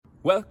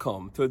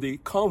Welcome to the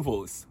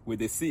Convos with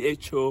the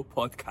CHO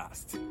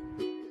podcast.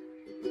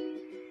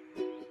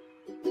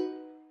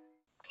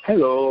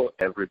 Hello,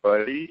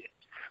 everybody.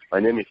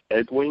 My name is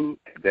Edwin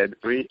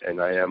Dedbury,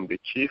 and I am the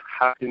Chief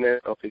Happiness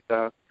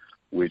Officer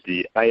with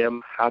the I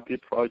Am Happy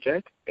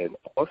Project and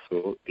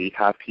also the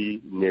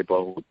Happy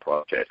Neighborhood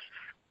Project.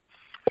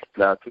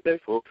 Now, today,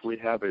 folks, we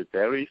have a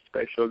very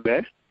special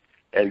guest,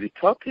 and the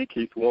topic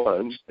is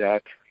one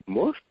that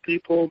most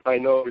people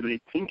might not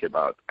really think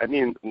about. I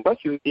mean, once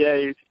you hear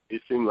it,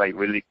 it seems like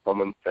really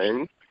common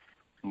sense,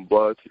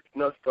 but it's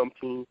not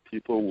something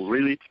people will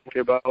really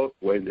think about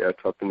when they are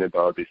talking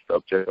about the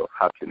subject of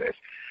happiness.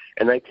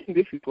 And I think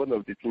this is one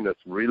of the things that's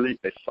really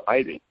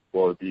exciting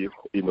for the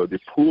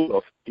pool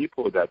of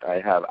people that I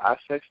have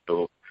access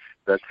to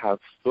that have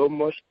so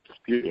much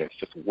experience,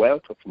 just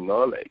wealth of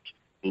knowledge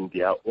in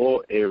their own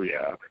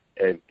area,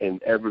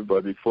 and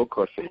everybody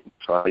focusing,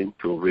 trying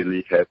to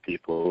really help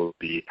people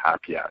be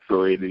happier.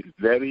 So it is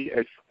very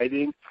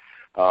exciting.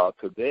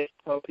 Today's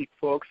topic,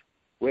 folks,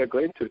 we're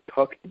going to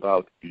talk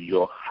about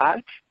your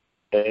heart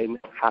and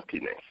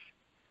happiness.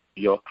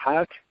 Your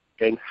heart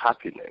and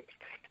happiness.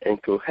 And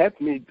to help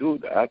me do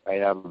that, I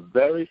have a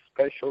very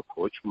special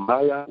coach,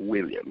 Marla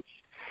Williams.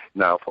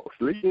 Now, folks,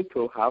 listen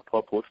to her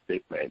purpose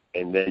statement,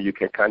 and then you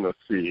can kind of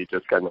see,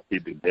 just kind of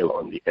hit the nail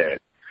on the head.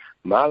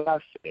 Marla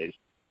says,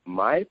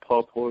 my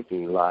purpose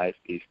in life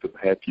is to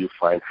help you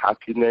find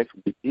happiness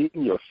within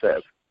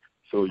yourself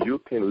so you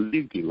can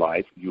live the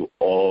life you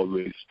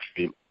always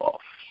dream of.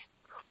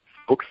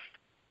 Folks,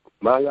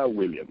 Marla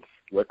Williams,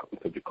 welcome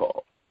to the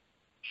call.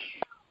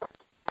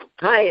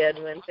 Hi,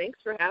 Edwin. Thanks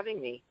for having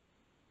me.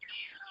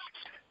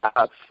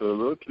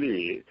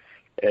 Absolutely.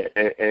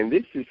 And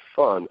this is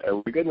fun,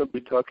 and we're going to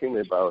be talking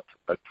about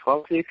a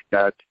topic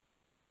that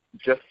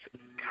just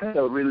kind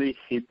of really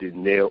hit the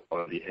nail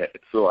on the head.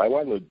 So I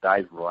want to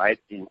dive right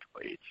into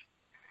it.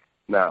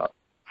 Now,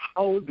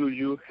 how do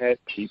you help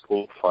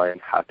people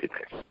find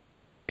happiness?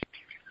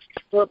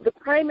 Well, the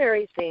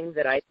primary thing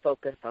that I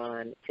focus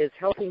on is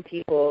helping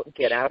people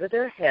get out of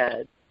their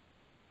heads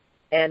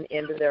and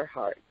into their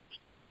heart.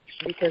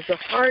 Because the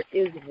heart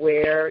is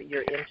where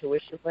your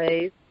intuition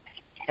lays,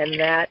 and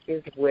that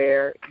is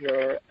where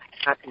your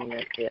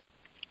happiness is.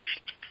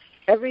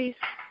 Every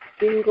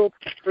single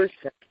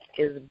person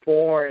is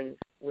born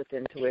with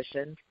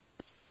intuition,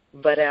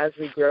 but as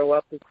we grow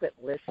up, we quit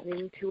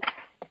listening to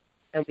it,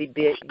 and we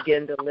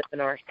begin to live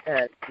in our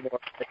heads more of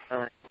the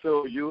time.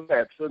 So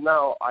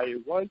now I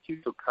want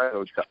you to kind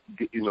of,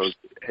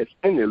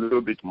 explain a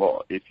little bit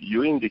more. If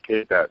you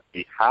indicate that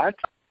the heart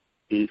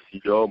is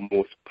your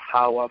most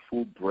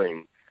powerful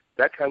brain,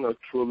 that kind of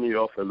threw me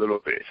off a little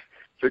bit.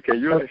 So can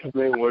you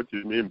explain what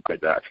you mean by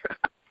that?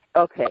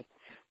 Okay.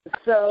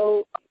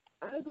 So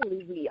I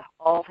believe we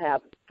all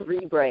have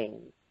three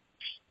brains.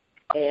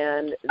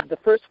 And the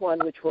first one,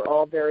 which we're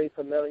all very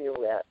familiar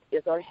with,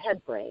 is our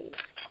head brain.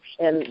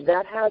 And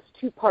that has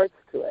two parts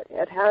to it.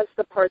 It has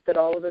the part that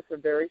all of us are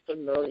very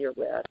familiar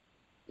with,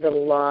 the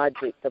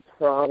logic, the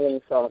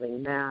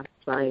problem-solving, math,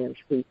 science,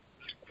 the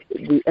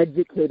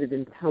educated,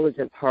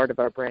 intelligent part of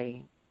our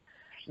brain.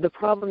 The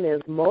problem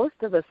is most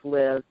of us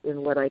live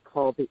in what I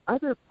call the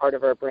other part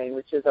of our brain,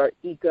 which is our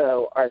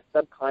ego, our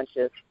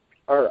subconscious,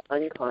 our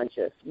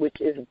unconscious,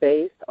 which is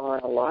based on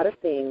a lot of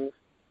things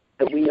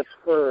that we have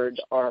heard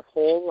our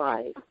whole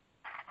life,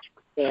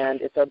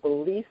 and it's our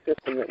belief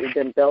system that we've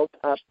been built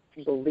up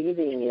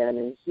believing in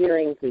and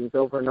hearing things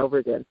over and over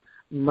again.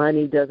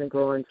 Money doesn't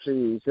grow on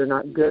trees. You're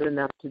not good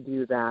enough to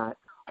do that.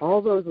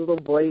 All those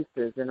little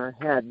voices in our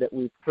head that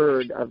we've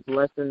heard of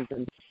lessons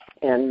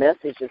and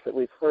messages that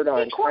we've heard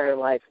our entire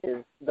life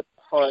is the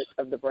part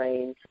of the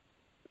brain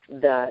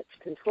that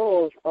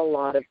controls a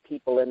lot of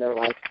people in their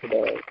life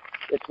today.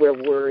 It's where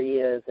worry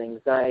is,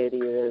 anxiety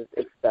is,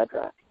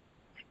 etc.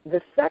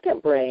 The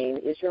second brain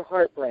is your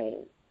heart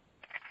brain,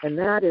 and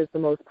that is the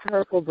most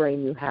powerful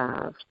brain you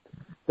have.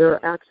 There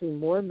are actually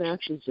more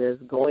messages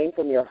going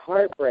from your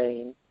heart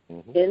brain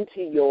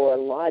into your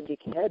logic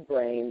head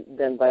brain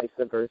than vice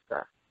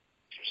versa.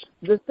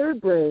 The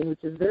third brain,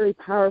 which is very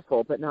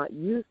powerful but not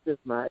used as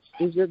much,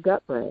 is your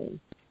gut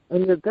brain.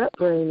 And your gut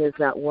brain is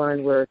that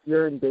one where if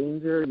you're in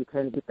danger, you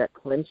kind of get that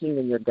clenching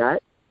in your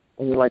gut,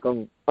 and you're like,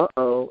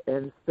 uh-oh.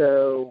 And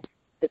so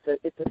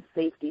it's a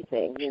safety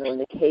thing. You know, in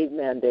the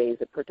caveman days,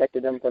 it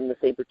protected them from the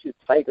saber-toothed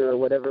tiger or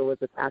whatever was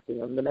attacking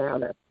them, the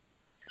mammoth.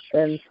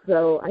 And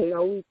so I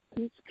always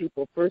teach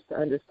people first to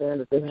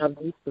understand that they have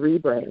these three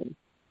brains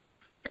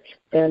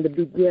and to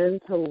begin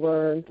to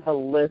learn to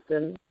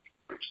listen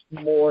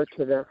more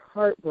to their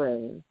heart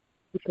brain,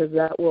 because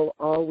that will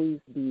always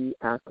be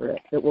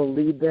accurate. It will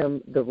lead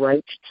them the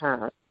right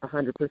path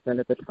 100%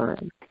 of the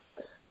time.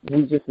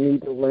 We just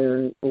need to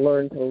learn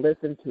to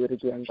listen to it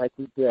again like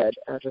we did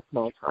as a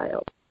small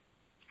child.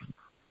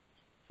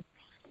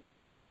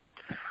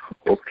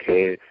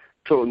 Okay.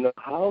 So now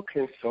how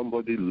can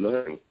somebody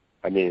learn?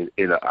 I mean,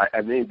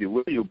 the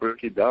way you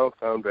break it down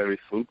sounds very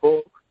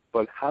simple,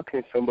 but how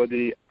can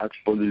somebody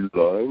actually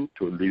learn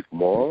to live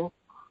more,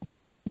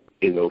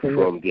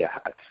 from their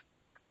heart?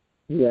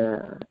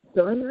 Yeah.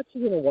 So I'm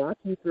actually going to walk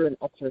you through an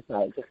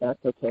exercise, if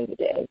that's okay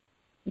today,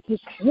 because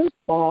your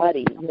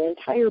body, your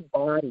entire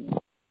body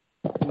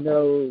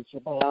knows,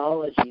 your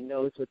biology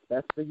knows what's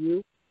best for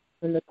you,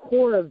 and the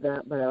core of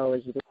that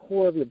biology, the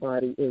core of your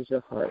body is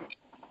your heart.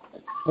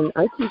 And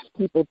I teach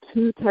people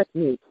 2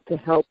 techniques to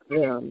help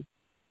them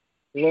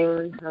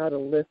learn how to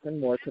listen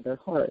more to their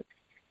heart.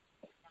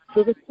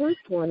 So the first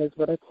one is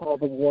what I call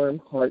the warm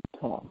heart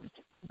talk.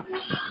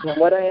 And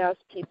what I ask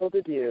people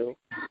to do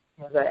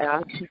is I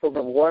ask people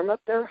to warm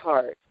up their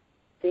heart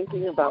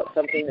thinking about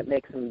something that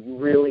makes them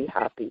really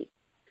happy.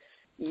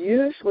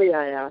 Usually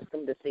I ask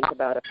them to think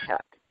about a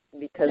pet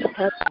because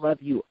pets love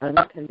you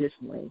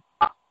unconditionally.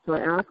 So I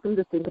ask them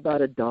to think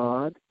about a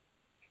dog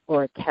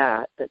or a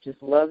cat that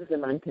just loves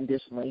them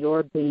unconditionally, or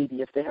a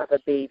baby. If they have a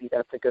baby,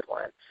 that's a good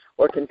one.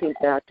 Or can think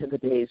back to the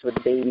days where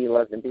the baby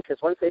loved them, because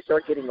once they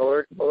start getting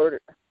older,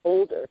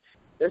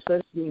 they're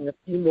supposed to be in a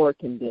few more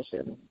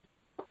conditions.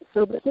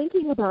 So but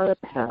thinking about a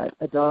pet,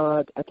 a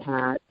dog, a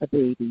cat, a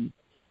baby,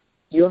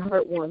 your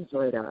heart warms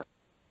right up.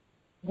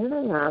 Then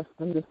I ask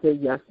them to say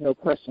yes, no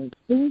questions,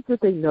 things that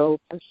they know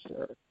for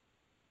sure.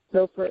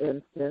 So, for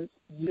instance,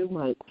 you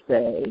might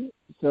say,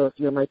 so if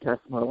you're my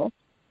test model,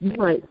 you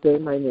might say,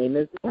 my name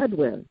is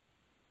Edwin,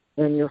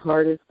 and your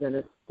heart is going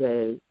to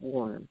stay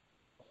warm.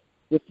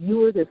 If you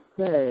were to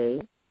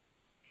say,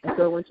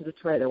 so I want you to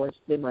try it. I want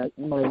you to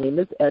say, my name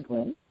is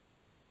Edwin.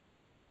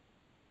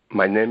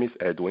 My name is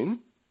Edwin.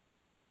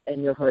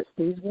 And your heart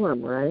stays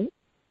warm, right?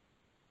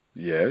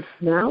 Yes.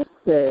 Now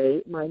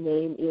say, my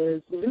name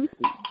is Lucy.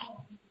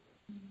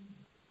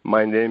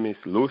 My name is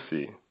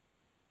Lucy.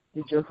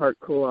 Did your heart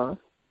cool off?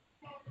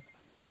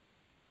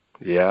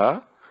 Yeah.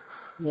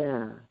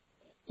 Yeah.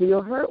 So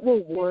your heart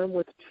will warm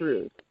with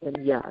truth and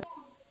yes,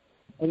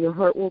 and your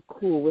heart will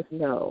cool with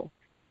no.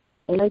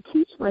 And I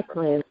teach my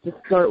clients to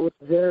start with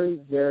very,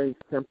 very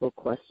simple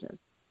questions,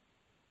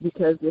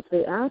 because if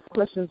they ask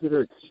questions that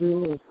are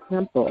extremely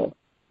simple,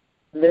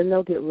 then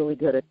they'll get really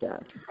good at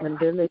that. And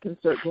then they can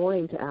start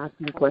going to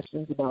asking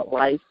questions about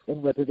life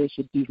and whether they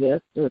should do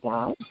this or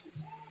that.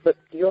 But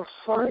your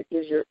heart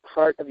is your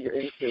part of your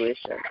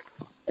intuition,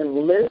 and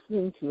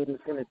listening to it is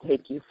going to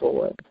take you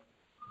forward.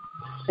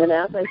 And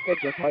as I said,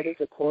 your heart is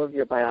the core of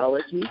your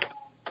biology.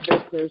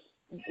 There's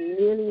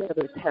many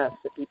other tests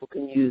that people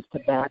can use to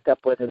back up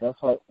whether their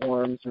heart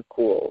warms or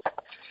cools.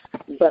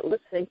 But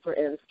let's say, for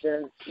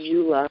instance,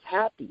 you love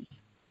happy.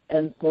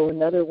 And so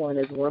another one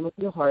is warm up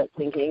your heart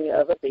thinking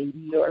of a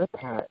baby or a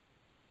pet.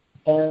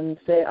 And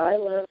say, I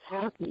love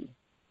happy.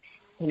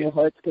 And your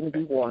heart's going to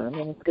be warm,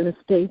 and it's going to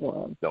stay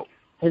warm. No.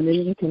 And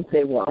then you can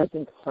say, well, I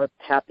think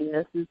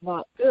happiness is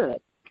not good.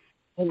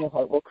 And your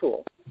heart will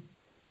cool.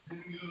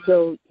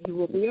 So you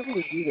will be able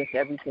to do this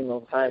every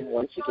single time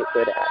once you get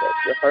good at it.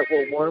 Your heart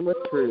will warm with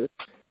truth,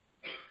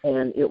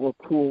 and it will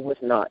cool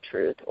with not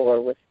truth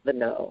or with the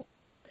no.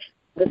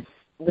 The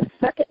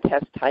second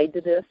test tied to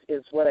this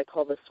is what I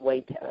call the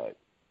sway test.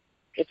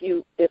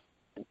 If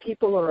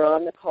people are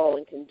on the call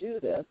and can do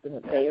this, and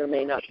it may or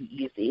may not be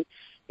easy,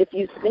 if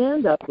you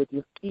stand up with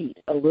your feet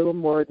a little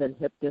more than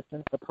hip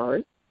distance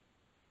apart,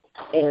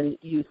 and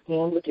you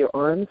stand with your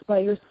arms by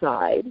your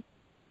side,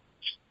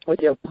 with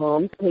your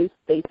palms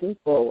facing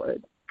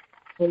forward,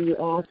 and you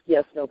ask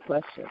yes, no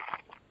questions.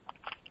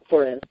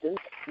 For instance,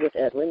 with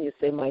Edwin, you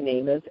say, my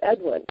name is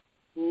Edwin.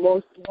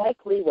 Most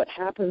likely what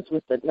happens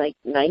with the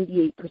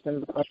 98%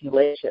 of the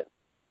population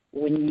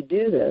when you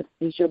do this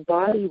is your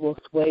body will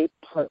sway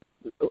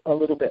a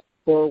little bit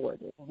forward.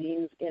 It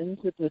leans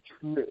into the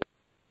truth.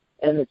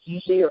 And it's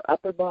usually your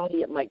upper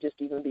body. It might just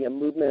even be a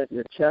movement of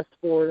your chest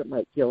forward. It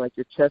might feel like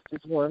your chest is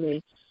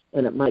warming,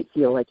 and it might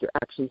feel like you're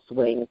actually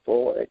swaying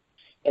forward.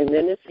 And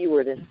then if you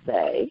were to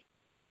say,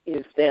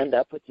 you stand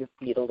up with your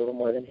feet a little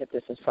more than hip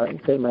distance apart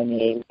and say, my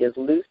name is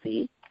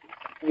Lucy,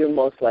 you're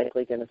most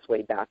likely going to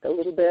sway back a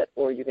little bit,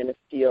 or you're going to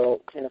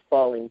feel kind of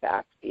falling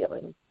back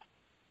feeling.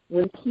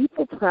 When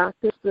people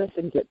practice this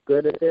and get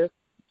good at this,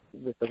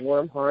 with the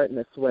warm heart and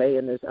the sway,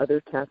 and there's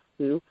other tests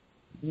too,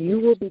 you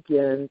will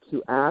begin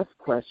to ask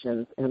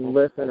questions and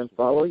listen and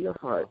follow your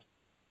heart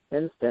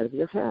instead of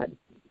your head.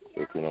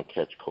 So you don't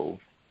catch cold.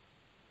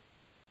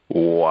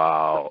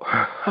 Wow.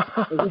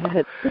 Yeah,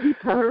 it's pretty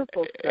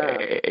powerful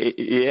stuff.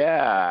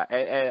 Yeah,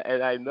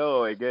 and I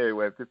know, again,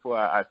 when people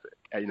are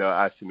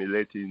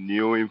assimilating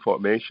new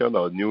information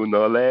or new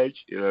knowledge,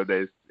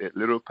 there's a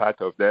little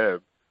part of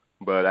them.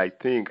 But I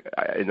think,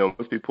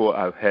 most people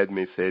have heard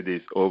me say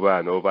this over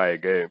and over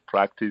again.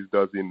 Practice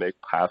doesn't make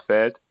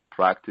perfect.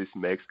 Practice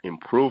makes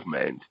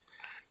improvement.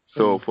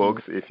 So,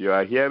 folks, if you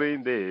are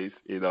hearing this,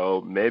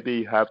 maybe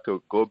you have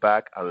to go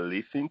back and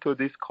listen to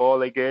this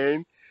call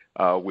again.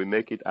 We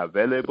make it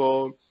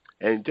available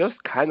and just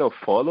kind of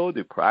follow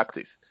the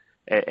practice.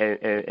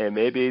 And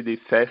maybe the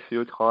first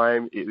few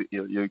times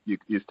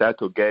you start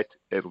to get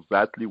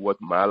exactly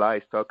what Mala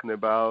is talking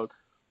about.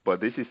 But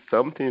this is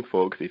something,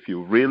 folks, if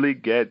you really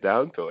get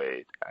down to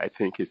it, I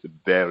think it's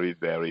very,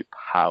 very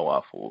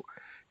powerful.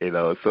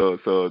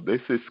 So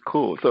this is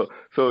cool.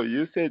 So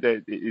you say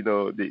that,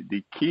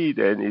 the key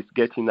then is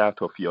getting out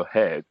of your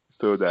head.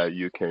 so that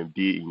you can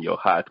be in your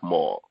heart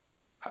more.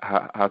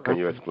 How can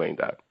you explain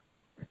that?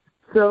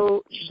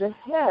 So the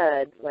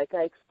head, like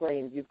I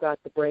explained, you've got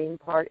the brain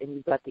part and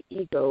you've got the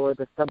ego or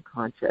the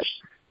subconscious.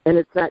 And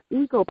it's that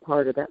ego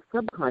part or that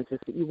subconscious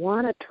that you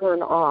want to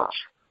turn off.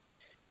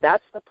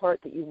 That's the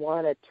part that you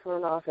want to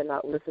turn off and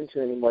not listen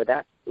to anymore.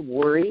 That's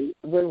worry.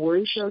 When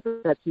worry shows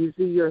up, that's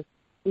usually your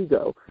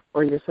ego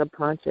or your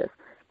subconscious.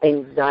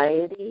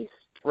 Anxiety,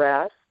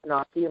 stress,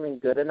 not feeling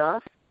good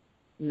enough,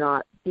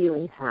 not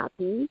feeling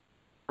happy,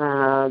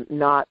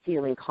 not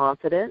feeling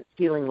confident,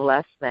 feeling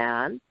less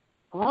than.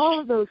 All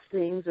of those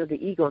things are the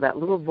ego, that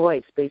little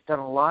voice based on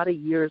a lot of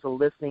years of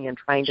listening and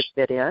trying to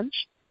fit in.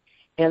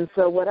 And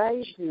so what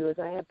I do is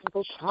I have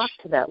people talk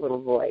to that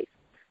little voice.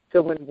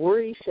 So when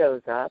worry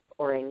shows up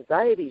or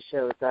anxiety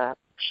shows up,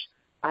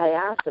 I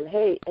ask them,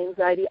 hey,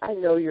 anxiety, I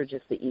know you're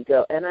just the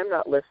ego, and I'm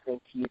not listening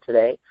to you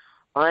today.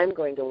 I'm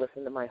going to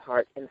listen to my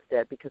heart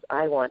instead because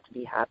I want to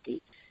be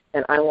happy,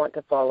 and I want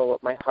to follow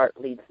what my heart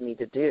leads me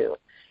to do.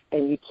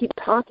 And you keep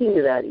talking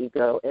to that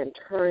ego and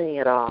turning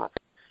it off.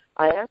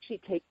 I actually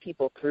take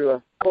people through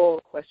a full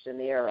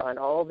questionnaire on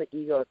all the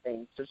ego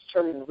things to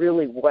determine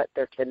really what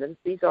their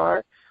tendencies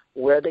are,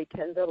 where they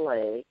tend to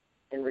lay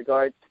in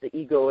regards to the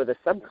ego or the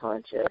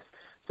subconscious,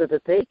 so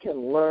that they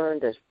can learn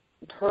to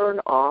turn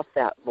off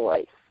that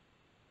voice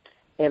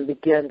and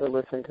begin to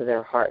listen to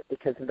their heart,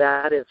 because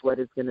that is what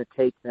is going to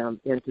take them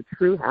into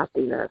true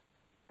happiness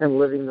and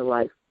living the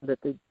life that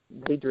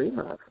they dream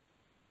of.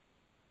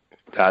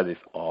 That is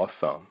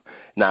awesome.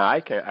 Now,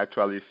 I can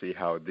actually see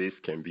how this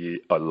can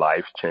be a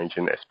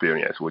life-changing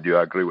experience. Would you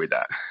agree with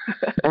that?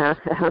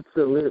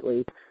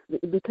 Absolutely.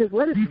 Because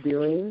what it's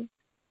doing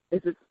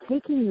is it's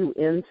taking you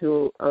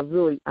into a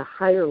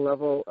higher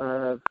level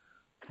of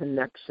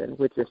connection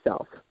with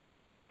yourself,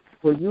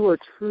 where you are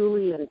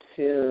truly in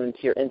tune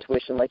to your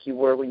intuition like you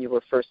were when you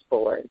were first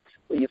born,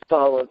 where you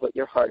followed what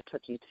your heart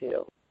took you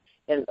to.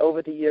 And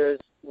over the years,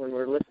 when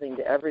we're listening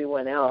to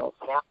everyone else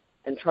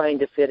and trying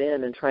to fit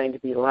in and trying to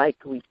be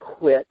liked, we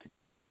quit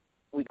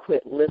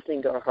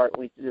listening to our heart.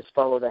 We just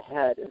follow the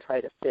head and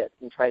try to fit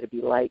and try to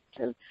be liked.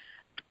 And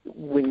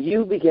when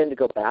you begin to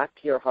go back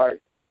to your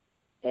heart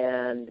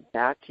and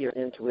back to your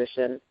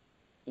intuition,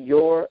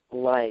 your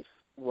life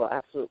will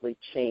absolutely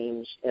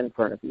change in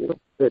front of you.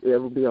 It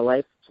will be a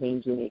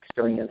life-changing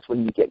experience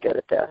when you get good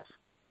at this.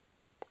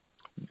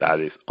 That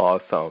is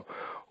awesome.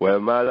 Well,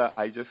 Marla,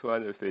 I just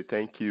want to say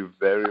thank you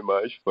very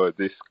much for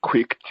this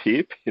quick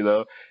tip,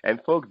 And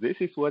folks,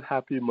 this is what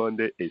Happy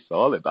Monday is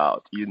all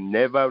about. You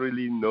never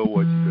really know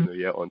what you're going to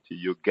hear until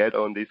you get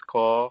on this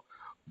call.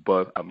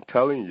 But I'm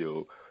telling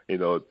you,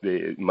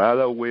 the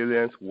Marla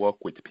Williams work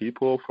with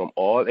people from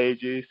all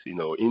ages,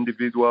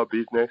 individual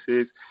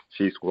businesses.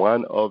 She's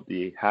one of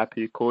the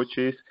Happy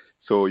coaches.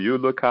 So you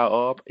look her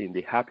up in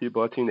the Happy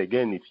button.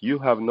 Again, if you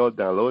have not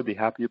downloaded the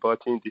Happy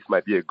button, this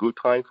might be a good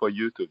time for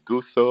you to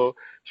do so.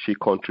 She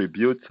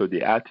contributes to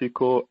the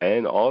article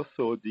and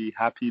also the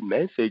Happy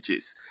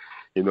messages.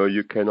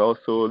 You can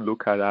also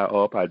look at her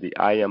up at the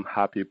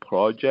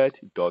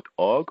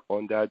IamHappyProject.org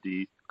under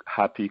the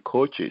Happy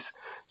Coaches.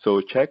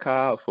 So check her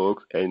out,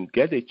 folks, and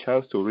get a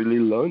chance to really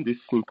learn these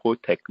simple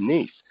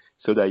techniques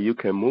so that you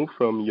can move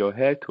from your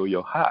head to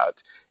your heart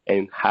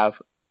and have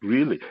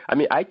really,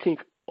 I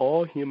think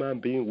all human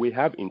beings, we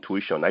have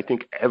intuition. I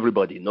think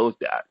everybody knows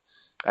that.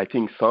 I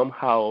think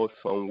somehow,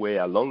 somewhere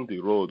along the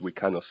road, we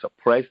kind of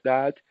suppress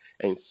that,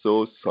 and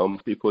so some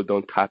people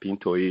don't tap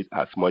into it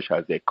as much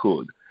as they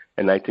could.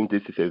 And I think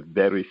this is a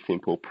very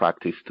simple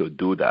practice to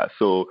do that.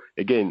 So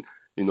again,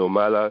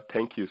 Marla,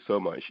 thank you so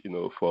much,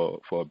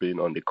 for being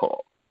on the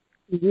call.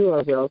 You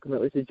are welcome. It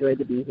was a joy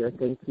to be here.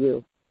 Thank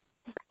you.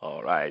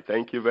 All right.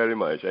 Thank you very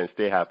much, and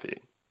stay happy.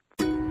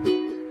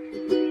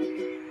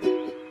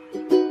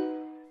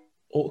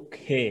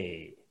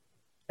 Okay,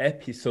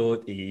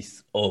 episode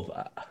is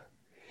over.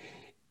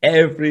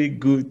 Every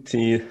good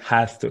thing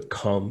has to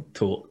come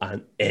to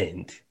an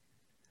end.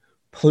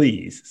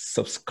 Please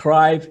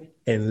subscribe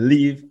and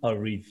leave a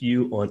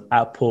review on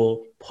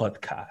Apple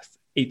Podcasts.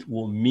 It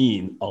will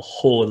mean a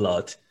whole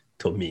lot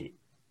to me.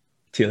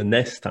 Till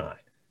next time,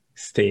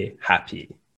 stay happy.